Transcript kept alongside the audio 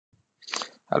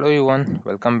Hello everyone,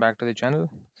 welcome back to the channel.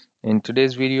 In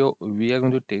today's video, we are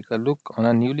going to take a look on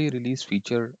a newly released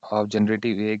feature of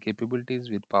generative AI capabilities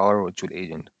with Power Virtual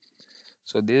Agent.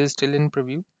 So this is still in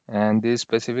preview and this is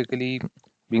specifically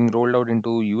being rolled out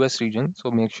into US region.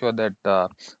 So make sure that the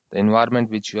environment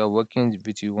which you are working,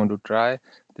 which you want to try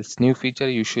this new feature,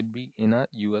 you should be in a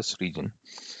US region.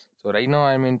 So right now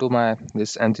I'm into my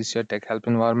this Ancestor Tech Help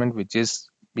environment, which is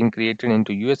being created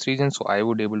into US region. So I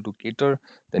would able to cater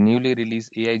the newly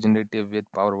released AI generative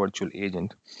with Power Virtual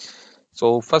Agent.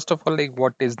 So first of all, like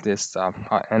what is this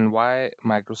and why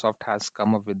Microsoft has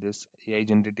come up with this AI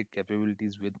generative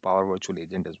capabilities with Power Virtual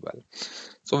Agent as well.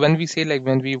 So when we say like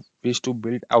when we wish to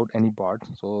build out any bot,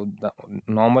 so the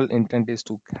normal intent is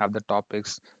to have the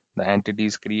topics, the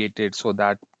entities created so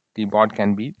that the bot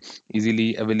can be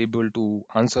easily available to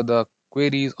answer the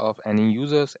queries of any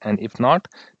users, and if not,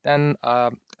 then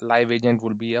live agent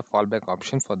will be a fallback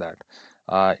option for that.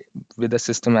 With the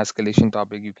system escalation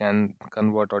topic, you can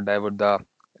convert or divert the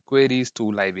queries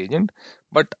to live agent,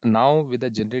 but now with the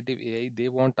generative AI they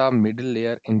want a middle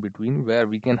layer in between where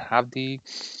we can have the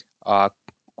uh,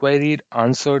 queried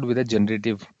answered with a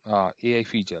generative AI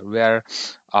feature where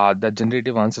the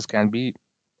generative answers can be,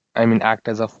 I mean, act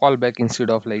as a fallback instead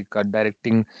of like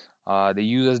directing the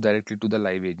users directly to the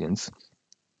live agents.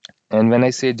 And when I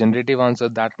say generative answer,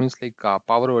 that means like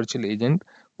Power Virtual Agent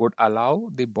would allow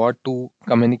the bot to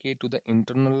communicate to the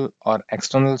internal or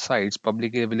external sites,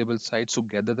 publicly available sites, to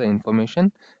gather the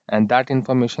information, and that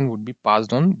information would be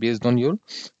passed on based on your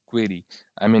query.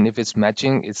 I mean, if it's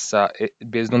matching, it's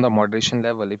based on the moderation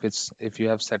level. If you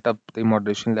have set up the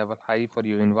moderation level high for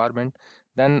your environment,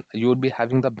 then you would be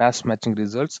having the best matching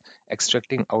results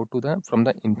extracting out to the from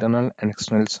the internal and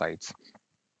external sites.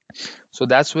 So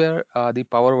that's where the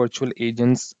Power Virtual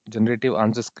Agents generative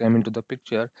answers come into the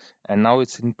picture, and now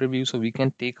it's in preview, so we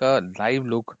can take a live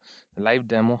look, live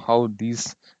demo how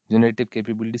these generative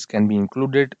capabilities can be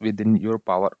included within your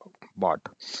Power bot.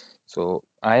 So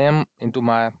I am into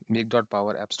my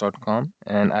make.powerapps.com,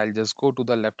 and I'll just go to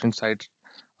the left hand side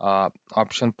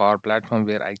option Power Platform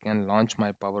where I can launch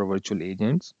my Power Virtual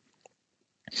Agents.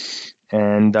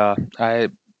 And I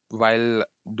while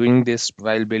doing this,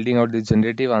 while building out the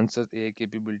generative answers AI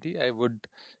capability, I would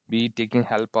be taking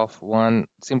help of one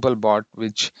simple bot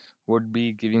which would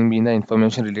be giving me the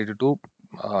information related to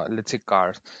let's say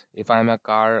cars. If I'm a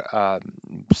car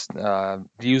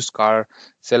used car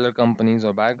seller companies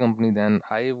or buyer company, then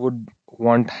I would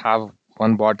want have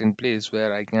one bot in place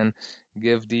where I can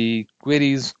give the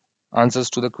queries, answers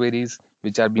to the queries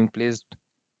which are being placed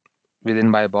within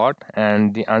my bot,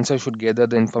 and the answer should gather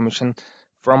the information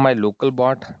from my local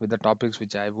bot with the topics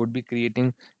which I would be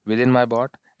creating within my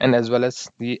bot, and as well as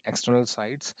the external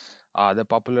sites, the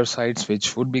popular sites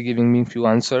which would be giving me few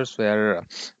answers where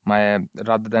my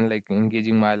rather than like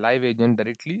engaging my live agent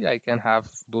directly, I can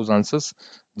have those answers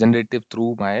generative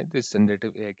through my this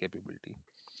generative AI capability.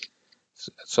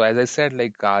 So as I said,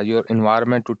 like your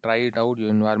environment, to try it out, your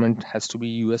environment has to be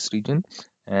US region,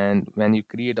 and when you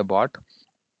create a bot,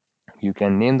 you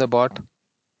can name the bot.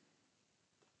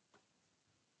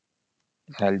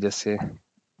 I'll just say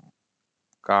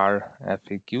car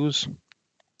FAQs,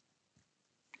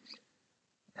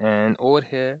 and over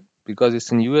here, because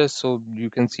it's in US, so you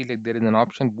can see like there is an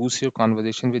option boost your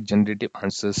conversation with generative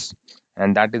answers,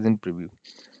 and that is in preview.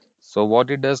 So what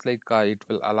it does, like it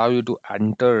will allow you to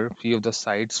enter few of the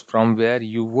sites from where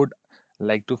you would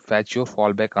like to fetch your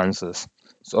fallback answers.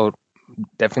 So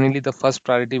definitely the first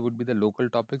priority would be the local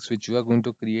topics which you are going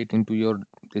to create into your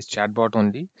this chatbot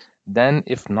only. Then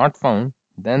if not found,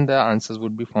 then the answers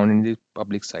would be found in the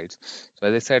public sites. So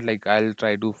as I said, like I'll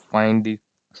try to find the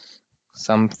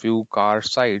some few car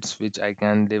sites which I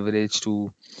can leverage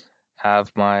to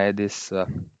have my this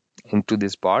into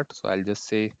this bot. So I'll just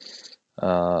say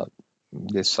uh,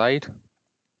 this site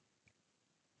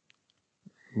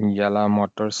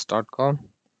yalamotors.com.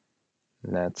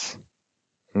 Let's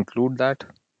include that,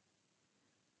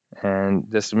 and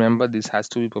just remember this has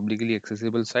to be publicly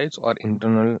accessible sites or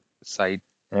internal site.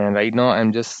 And right now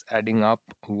I'm just adding up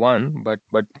one, but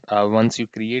once you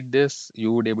create this,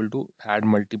 you would able to add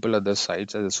multiple other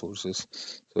sites as a sources.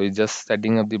 So it's just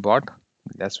setting up the bot.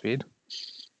 Let's wait.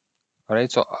 All right,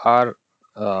 so our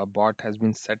bot has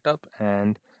been set up,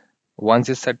 and once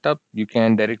it's set up, you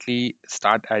can directly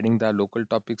start adding the local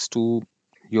topics to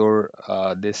your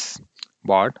this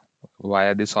bot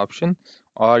via this option,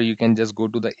 or you can just go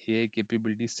to the AI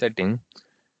capability setting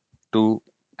to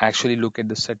actually look at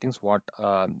the settings, what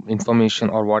information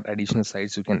or what additional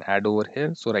sites you can add over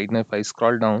here. So right now if I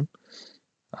scroll down,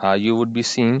 you would be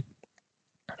seeing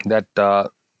that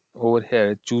over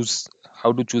here choose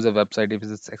how to choose a website. If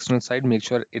it's an external site, make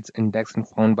sure it's indexed and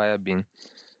found by a Bing.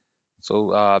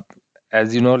 So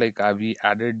as you know, like we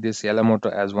added this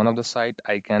Yamamoto as one of the site.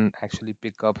 I can actually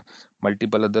pick up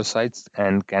multiple other sites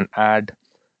and can add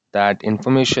that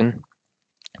information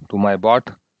to my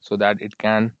bot so that it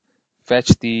can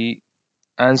fetch the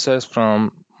answers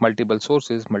from multiple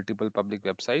sources, multiple public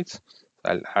websites.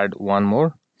 I'll add one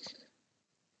more.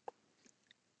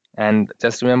 And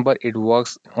just remember, it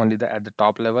works only at the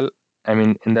top level. I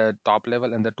mean, in the top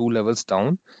level and the two levels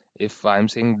down. If I'm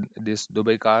saying this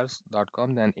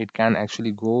dubaicars.com, then it can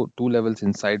actually go two levels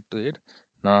inside to it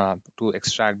to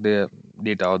extract the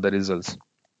data or the results.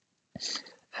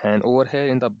 And over here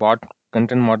in the bot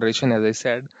content moderation, as I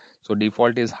said, so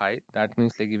default is high. That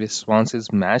means like if response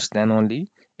is matched, then only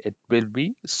it will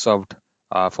be served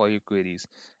for your queries.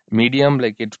 Medium,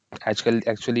 like it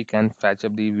actually can fetch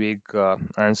up the vague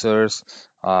answers.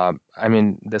 I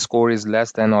mean, the score is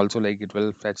less, then also like it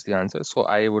will fetch the answers. So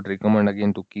I would recommend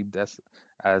again to keep this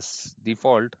as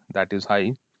default, that is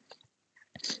high.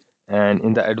 And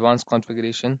in the advanced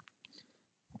configuration,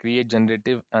 create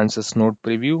generative answers node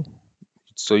preview.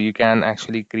 So you can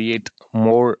actually create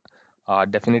more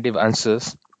definitive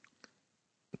answers.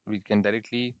 We can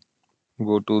directly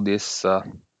go to this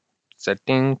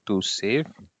setting to save,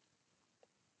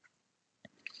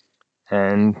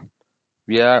 and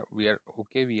we are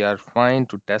okay, we are fine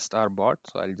to test our bot.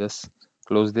 So I'll just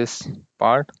close this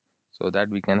part so that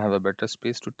we can have a better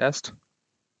space to test.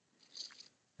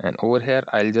 And over here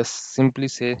I'll just simply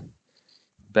say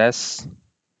best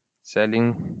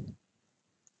selling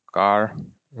car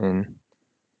in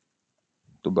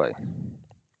Dubai.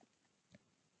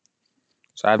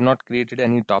 So I have not created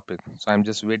any topic. So I'm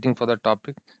just waiting for the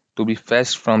topic to be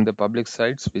fetched from the public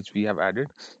sites which we have added.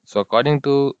 So according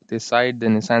to this site, the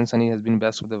Nissan Sunny has been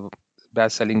best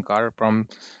selling car from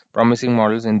promising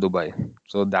models in Dubai.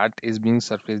 So that is being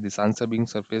surfaced, this answer being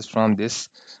surfaced from this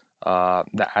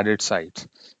the added sites.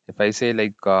 If I say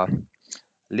like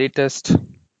latest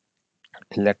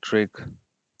electric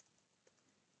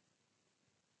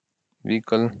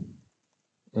vehicle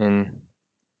in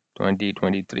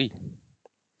 2023.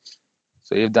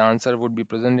 So if the answer would be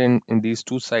present in these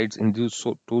two sites, in these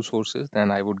two sources,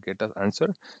 then I would get an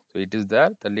answer. So it is there.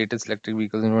 The latest electric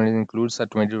vehicles includes a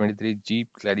 2023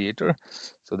 Jeep Gladiator.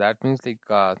 So that means like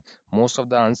most of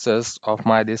the answers of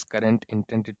my this current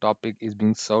intended topic is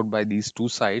being served by these two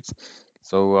sites.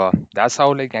 So that's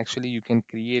how like actually you can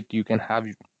create, you can have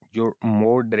your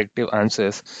more directive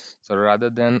answers. So rather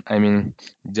than, I mean,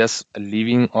 just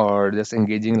leaving or just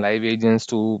engaging live agents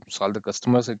to solve the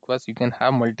customer's request, you can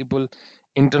have multiple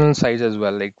internal sites as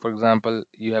well. Like for example,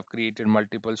 you have created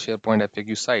multiple SharePoint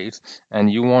FAQ sites and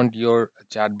you want your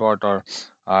chatbot or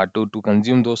to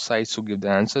consume those sites to give the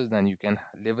answers, then you can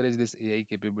leverage this AI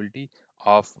capability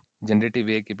of generative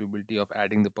AI capability of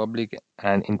adding the public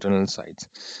and internal sites.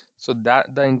 So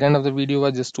that the intent of the video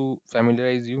was just to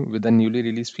familiarize you with the newly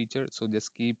released feature. So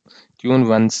just keep tuned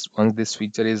once this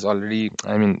feature is already,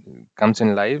 I mean, comes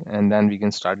in live, and then we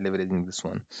can start leveraging this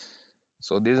one.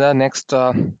 So these are next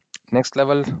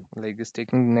level, like is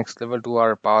taking next level to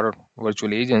our power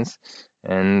virtual agents,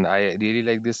 and I really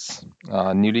like this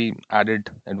newly added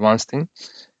advanced thing,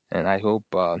 and I hope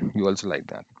you also like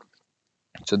that.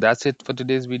 So that's it for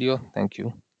today's video. Thank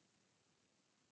you.